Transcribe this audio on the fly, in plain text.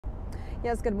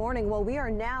Yes, good morning. Well, we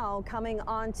are now coming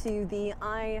onto the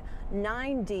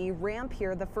I-90 ramp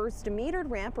here, the first metered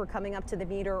ramp. We're coming up to the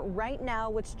meter right now,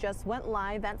 which just went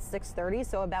live at 6:30.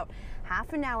 So about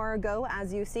half an hour ago,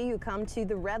 as you see, you come to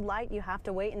the red light. You have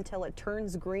to wait until it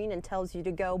turns green and tells you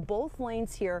to go. Both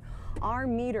lanes here are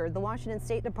metered. The Washington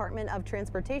State Department of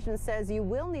Transportation says you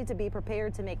will need to be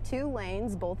prepared to make 2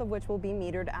 lanes, both of which will be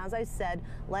metered, as I said,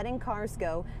 letting cars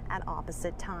go at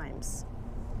opposite times.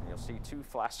 You'll see 2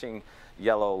 flashing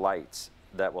yellow lights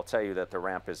that will tell you that the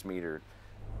ramp is metered.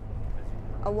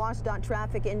 A WSDOT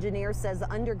traffic engineer says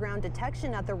underground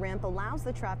detection at the ramp allows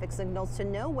the traffic signals to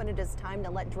know when it is time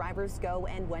to let drivers go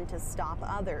and when to stop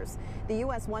others. The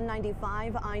US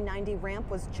 195 I-90 ramp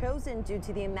was chosen due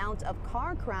to the amount of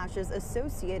car crashes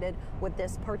associated with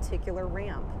this particular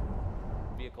ramp.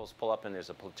 Vehicles pull up and there's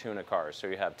a platoon of cars, so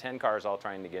you have 10 cars all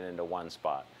trying to get into one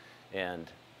spot,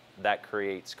 and that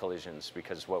creates collisions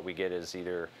because what we get is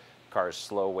either cars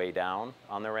slow way down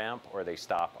on the ramp or they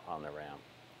stop on the ramp.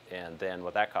 And then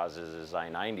what that causes is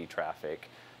I-90 traffic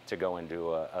to go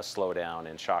into a slowdown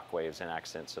and shock waves and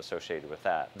accidents associated with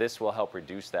that. This will help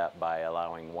reduce that by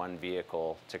allowing one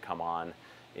vehicle to come on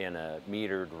in a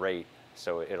metered rate,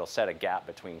 so it'll set a gap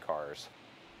between cars.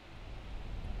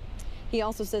 He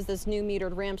also says this new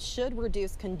metered ramp should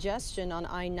reduce congestion on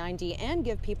I-90 and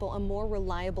give people a more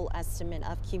reliable estimate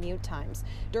of commute times.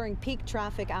 During peak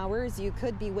traffic hours, you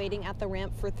could be waiting at the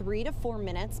ramp for 3 to 4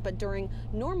 minutes, but during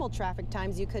normal traffic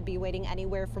times, you could be waiting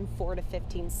anywhere from 4 to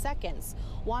 15 seconds.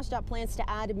 WSDOT plans to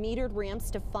add metered ramps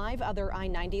to 5 other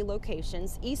I-90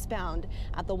 locations: eastbound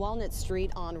at the Walnut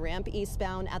Street on-ramp,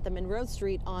 eastbound at the Monroe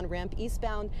Street on-ramp,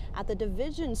 eastbound at the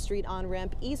Division Street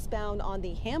on-ramp, eastbound on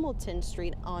the Hamilton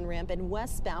Street on-ramp, and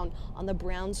westbound on the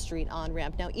Brown Street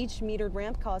on-ramp. Now, each metered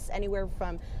ramp costs anywhere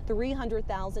from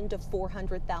 $300,000 to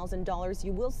 $400,000.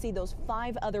 You will see those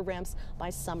 5 other ramps by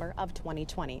summer of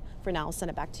 2020. For now, I'll send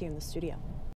it back to you in the studio.